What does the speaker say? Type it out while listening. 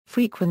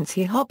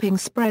Frequency hopping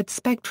spread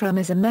spectrum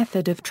is a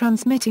method of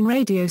transmitting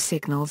radio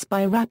signals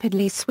by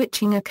rapidly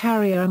switching a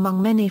carrier among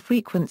many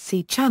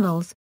frequency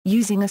channels,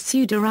 using a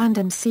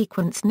pseudorandom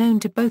sequence known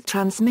to both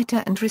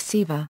transmitter and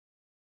receiver.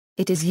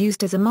 It is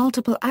used as a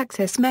multiple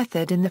access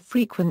method in the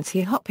frequency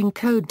hopping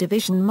code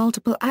division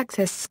multiple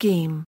access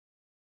scheme.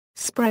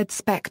 Spread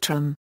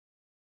spectrum.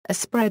 A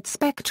spread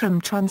spectrum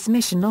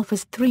transmission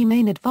offers three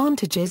main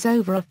advantages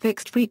over a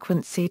fixed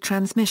frequency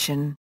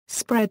transmission.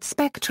 Spread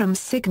spectrum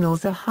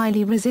signals are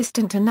highly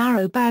resistant to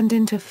narrowband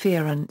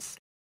interference.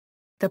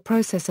 The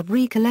process of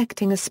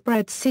recollecting a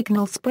spread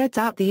signal spreads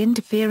out the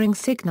interfering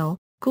signal,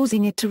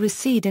 causing it to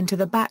recede into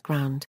the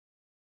background.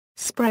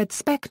 Spread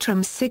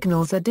spectrum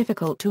signals are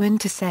difficult to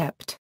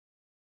intercept.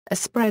 A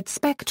spread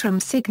spectrum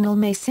signal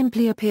may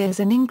simply appear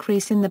as an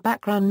increase in the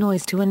background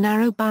noise to a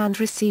narrowband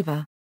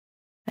receiver.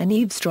 An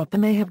eavesdropper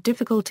may have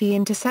difficulty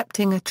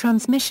intercepting a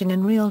transmission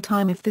in real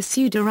time if the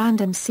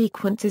pseudorandom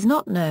sequence is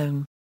not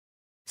known.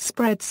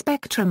 Spread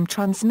spectrum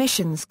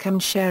transmissions can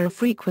share a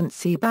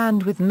frequency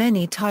band with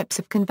many types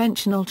of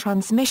conventional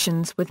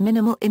transmissions with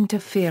minimal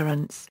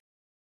interference.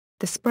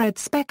 The spread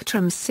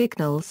spectrum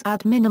signals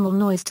add minimal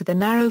noise to the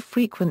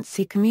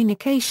narrow-frequency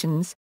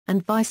communications,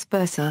 and vice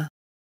versa.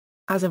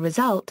 As a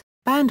result,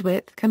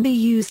 bandwidth can be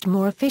used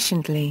more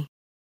efficiently.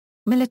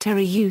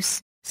 Military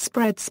use.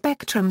 Spread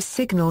spectrum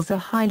signals are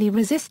highly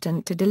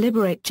resistant to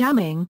deliberate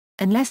jamming,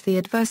 unless the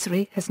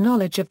adversary has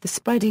knowledge of the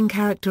spreading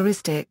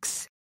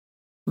characteristics.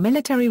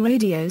 Military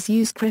radios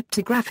use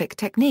cryptographic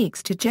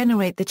techniques to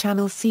generate the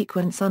channel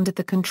sequence under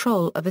the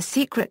control of a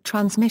secret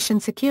transmission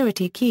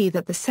security key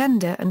that the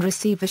sender and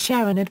receiver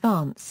share in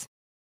advance.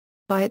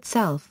 By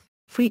itself,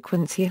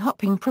 frequency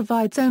hopping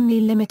provides only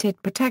limited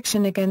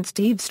protection against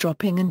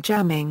eavesdropping and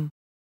jamming.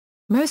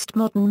 Most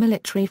modern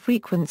military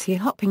frequency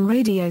hopping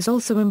radios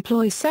also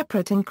employ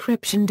separate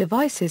encryption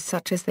devices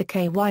such as the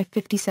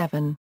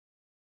KY-57.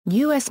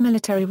 U.S.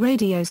 military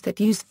radios that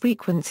use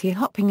frequency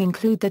hopping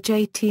include the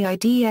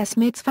JTIDS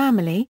MIDS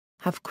family,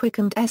 have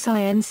quickened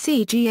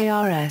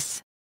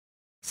SINCGARS.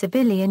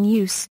 Civilian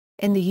use.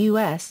 In the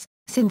U.S.,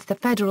 since the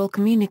Federal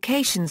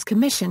Communications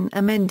Commission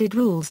amended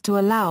rules to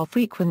allow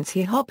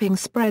frequency hopping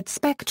spread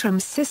spectrum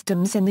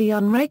systems in the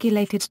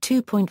unregulated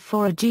 2.4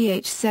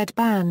 GHz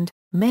band,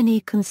 many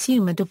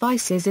consumer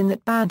devices in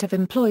that band have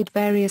employed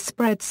various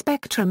spread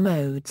spectrum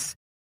modes.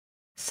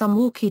 Some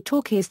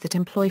walkie-talkies that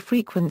employ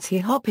frequency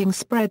hopping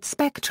spread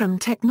spectrum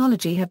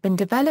technology have been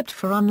developed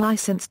for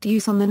unlicensed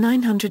use on the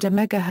 900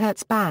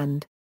 MHz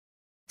band.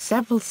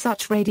 Several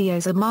such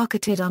radios are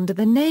marketed under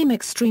the name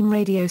Extreme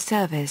Radio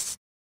Service.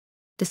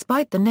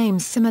 Despite the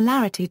name's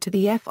similarity to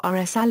the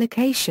FRS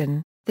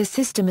allocation, the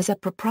system is a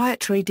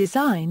proprietary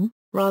design,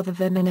 rather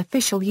than an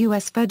official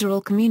U.S. Federal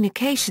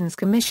Communications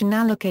Commission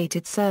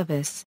allocated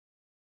service.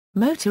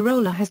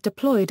 Motorola has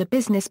deployed a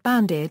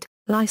business-banded,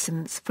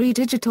 license-free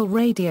digital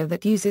radio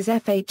that uses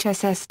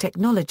FHSS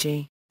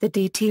technology, the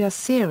DTS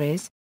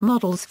series,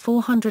 models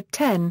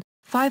 410,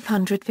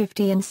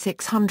 550 and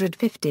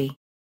 650.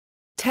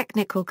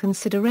 Technical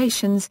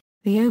considerations.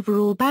 The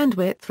overall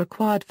bandwidth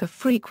required for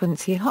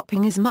frequency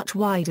hopping is much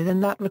wider than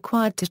that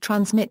required to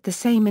transmit the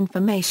same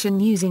information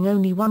using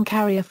only one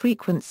carrier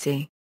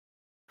frequency.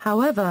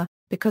 However,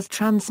 because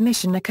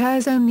transmission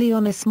occurs only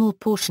on a small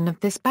portion of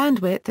this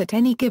bandwidth at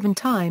any given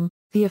time,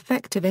 the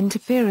effective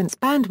interference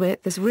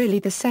bandwidth is really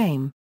the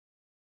same.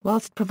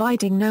 Whilst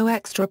providing no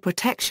extra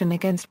protection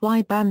against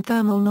wideband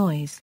thermal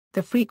noise,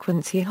 the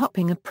frequency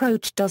hopping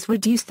approach does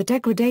reduce the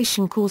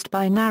degradation caused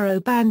by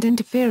narrow-band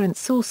interference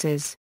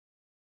sources.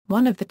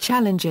 One of the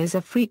challenges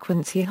of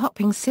frequency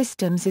hopping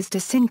systems is to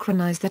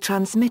synchronize the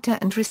transmitter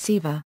and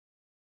receiver.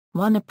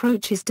 One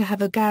approach is to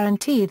have a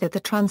guarantee that the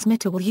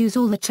transmitter will use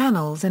all the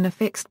channels in a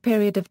fixed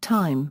period of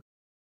time.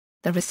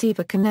 The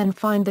receiver can then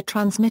find the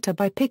transmitter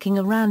by picking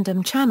a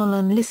random channel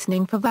and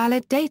listening for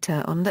valid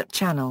data on that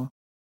channel.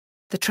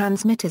 The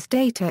transmitter's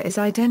data is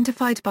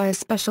identified by a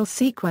special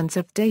sequence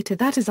of data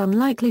that is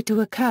unlikely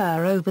to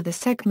occur over the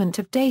segment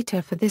of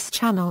data for this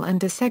channel,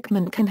 and a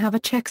segment can have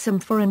a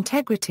checksum for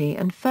integrity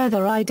and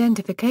further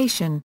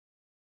identification.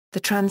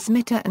 The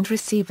transmitter and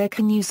receiver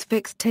can use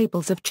fixed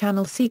tables of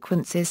channel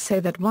sequences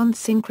so that once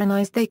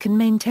synchronized they can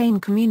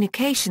maintain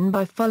communication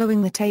by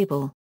following the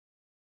table.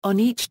 On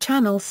each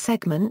channel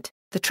segment,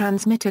 the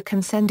transmitter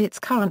can send its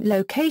current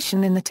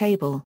location in the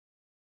table.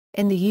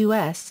 In the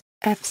U.S.,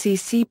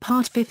 FCC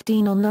Part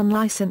 15 on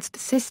unlicensed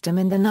system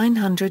in the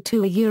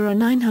 902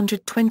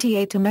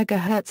 928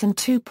 MHz and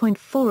 2.4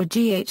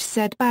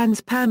 GHz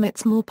bands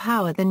permits more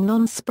power than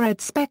non-spread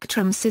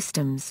spectrum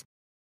systems.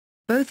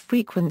 Both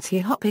frequency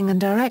hopping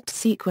and direct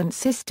sequence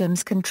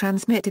systems can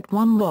transmit at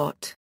 1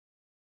 watt.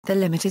 The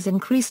limit is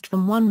increased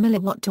from 1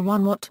 milliwatt to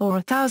 1 watt or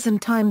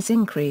 1,000 times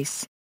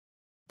increase.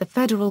 The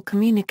Federal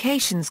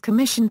Communications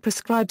Commission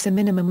prescribes a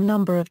minimum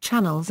number of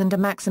channels and a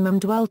maximum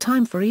dwell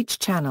time for each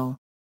channel.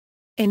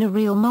 In a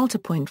real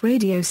multipoint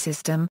radio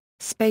system,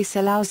 space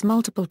allows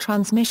multiple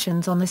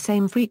transmissions on the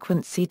same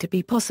frequency to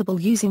be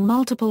possible using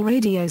multiple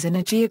radios in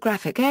a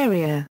geographic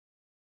area.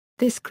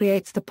 This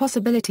creates the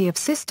possibility of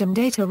system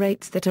data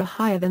rates that are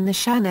higher than the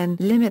Shannon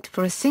limit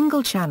for a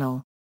single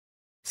channel.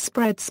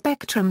 Spread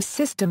spectrum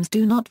systems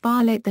do not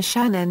violate the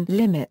Shannon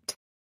limit.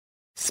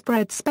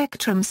 Spread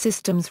spectrum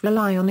systems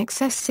rely on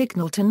excess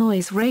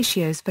signal-to-noise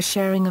ratios for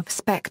sharing of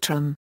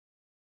spectrum.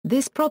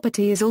 This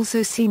property is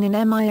also seen in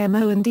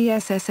MIMO and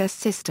FHSS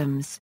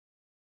systems.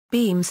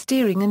 Beam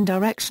steering and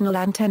directional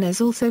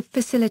antennas also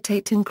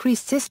facilitate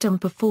increased system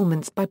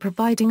performance by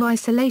providing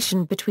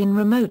isolation between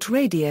remote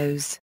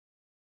radios.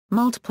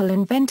 Multiple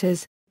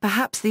inventors,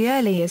 perhaps the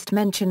earliest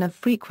mention of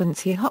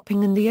frequency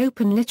hopping in the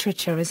open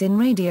literature is in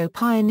radio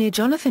pioneer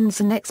Jonathan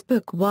Zenek's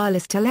book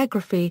Wireless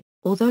Telegraphy,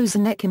 although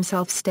Zenek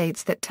himself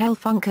states that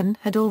Telefunken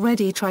had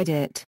already tried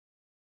it.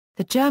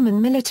 The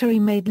German military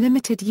made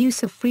limited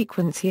use of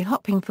frequency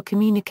hopping for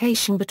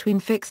communication between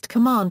fixed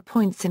command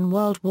points in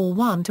World War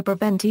I to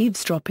prevent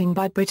eavesdropping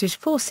by British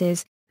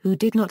forces, who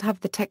did not have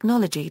the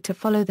technology to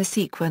follow the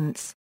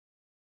sequence.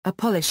 A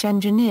Polish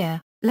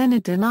engineer,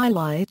 Leonard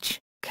Danielewicz,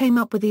 came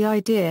up with the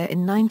idea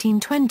in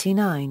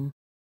 1929.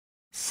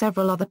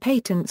 Several other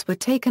patents were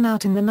taken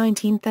out in the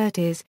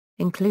 1930s,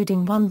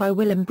 including one by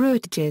Willem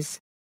Bruetjes.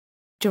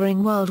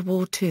 During World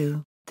War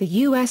II, the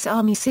U.S.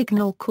 Army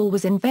Signal Corps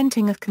was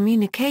inventing a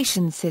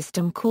communication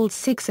system called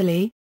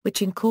SIGSALI,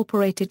 which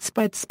incorporated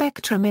spread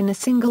spectrum in a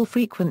single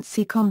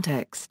frequency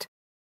context.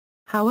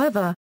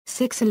 However,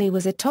 SIGSALI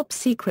was a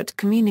top-secret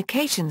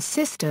communications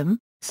system,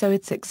 so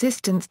its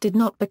existence did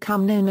not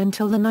become known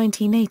until the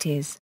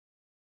 1980s.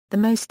 The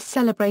most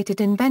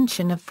celebrated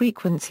invention of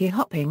frequency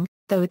hopping,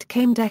 though it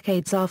came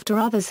decades after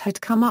others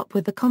had come up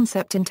with the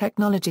concept and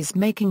technologies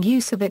making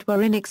use of it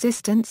were in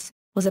existence,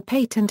 was a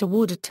patent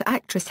awarded to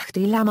actress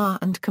Hedy Lamarr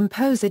and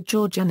composer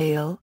George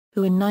O'Neill,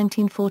 who in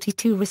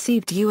 1942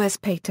 received U.S.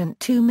 patent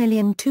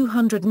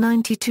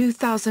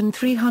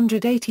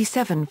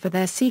 2,292,387 for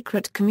their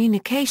secret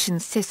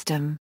communications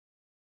system.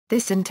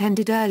 This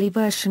intended early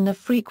version of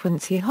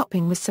frequency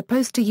hopping was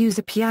supposed to use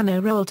a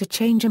piano roll to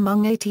change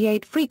among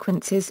 88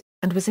 frequencies,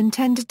 and was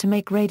intended to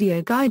make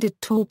radio-guided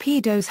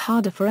torpedoes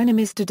harder for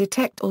enemies to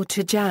detect or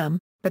to jam,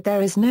 but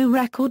there is no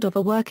record of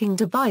a working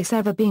device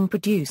ever being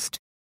produced.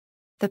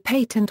 The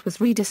patent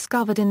was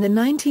rediscovered in the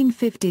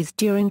 1950s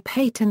during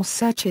patent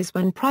searches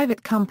when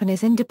private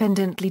companies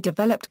independently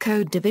developed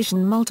code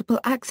division multiple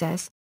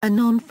access, a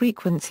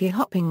non-frequency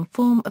hopping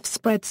form of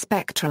spread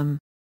spectrum.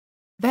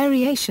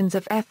 Variations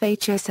of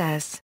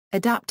FHSS,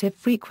 adaptive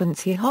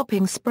frequency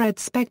hopping spread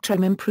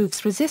spectrum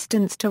improves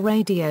resistance to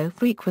radio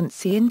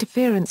frequency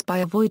interference by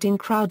avoiding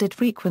crowded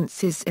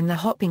frequencies in the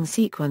hopping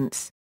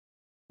sequence.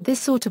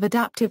 This sort of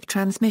adaptive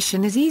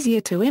transmission is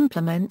easier to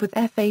implement with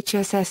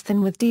FHSS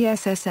than with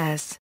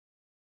DSSS.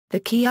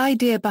 The key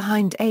idea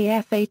behind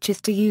AFH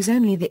is to use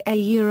only the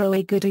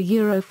A good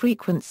Euro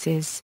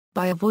frequencies,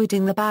 by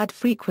avoiding the bad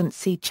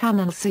frequency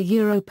channels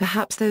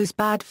perhaps those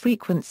bad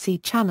frequency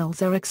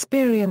channels are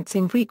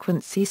experiencing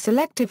frequency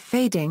selective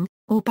fading,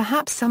 or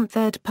perhaps some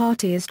third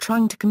party is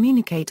trying to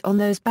communicate on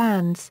those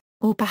bands,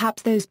 or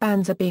perhaps those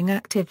bands are being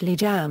actively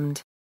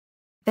jammed.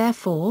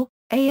 Therefore,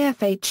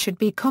 AFH should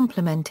be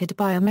complemented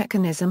by a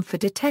mechanism for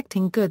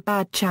detecting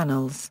good-bad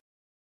channels.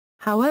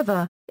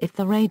 However, if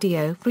the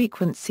radio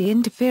frequency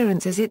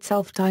interference is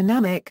itself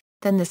dynamic,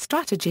 then the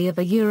strategy of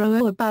a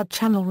or a bad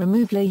channel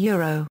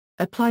removal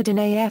applied in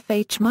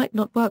AFH might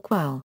not work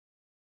well.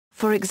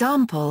 For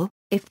example,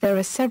 if there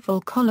are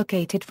several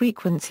collocated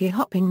frequency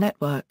hopping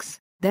networks,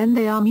 then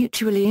they are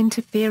mutually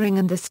interfering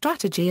and the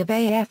strategy of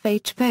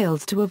AFH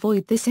fails to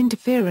avoid this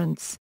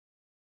interference.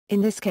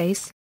 In this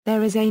case,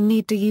 there is a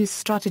need to use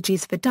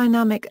strategies for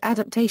dynamic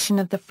adaptation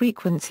of the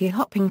frequency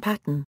hopping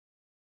pattern.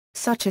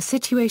 Such a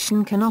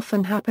situation can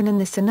often happen in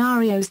the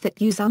scenarios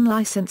that use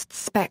unlicensed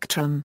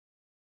spectrum.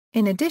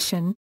 In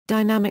addition,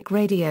 dynamic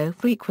radio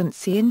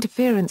frequency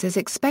interference is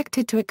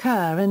expected to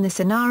occur in the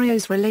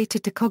scenarios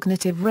related to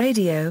cognitive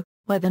radio,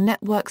 where the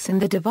networks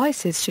and the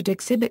devices should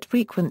exhibit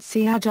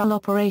frequency-agile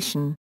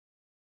operation.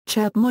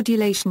 Chirp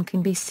modulation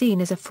can be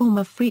seen as a form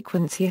of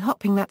frequency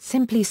hopping that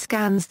simply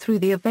scans through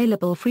the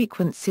available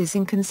frequencies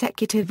in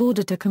consecutive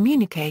order to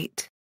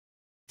communicate.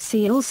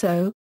 See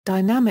also,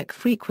 dynamic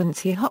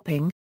frequency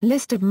hopping,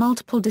 list of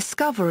multiple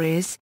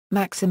discoveries,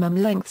 maximum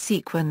length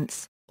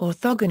sequence,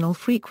 orthogonal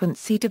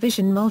frequency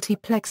division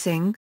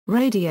multiplexing,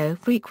 radio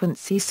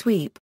frequency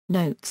sweep,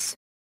 notes.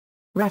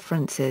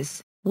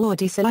 References,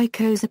 Władysław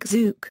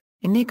Kozak,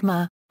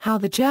 Enigma, How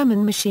the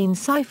German Machine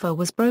Cipher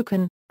Was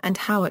Broken, and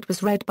How It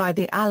Was Read by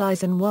the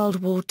Allies in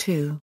World War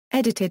II,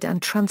 edited and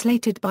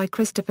translated by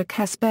Christopher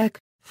Kasberg,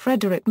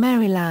 Frederick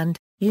Maryland,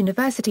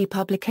 University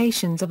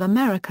Publications of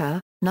America,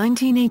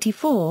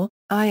 1984,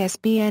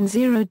 ISBN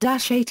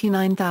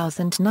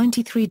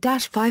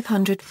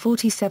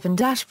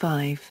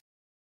 0-89093-547-5.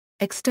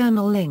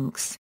 External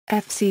links,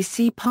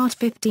 FCC Part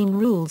 15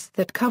 Rules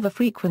that cover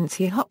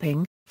frequency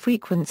hopping.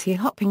 Frequency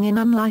hopping in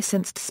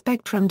unlicensed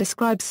spectrum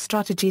describes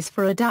strategies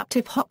for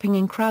adaptive hopping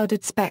in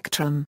crowded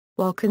spectrum,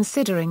 while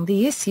considering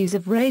the issues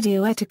of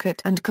radio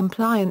etiquette and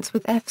compliance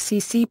with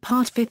FCC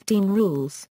Part 15 rules.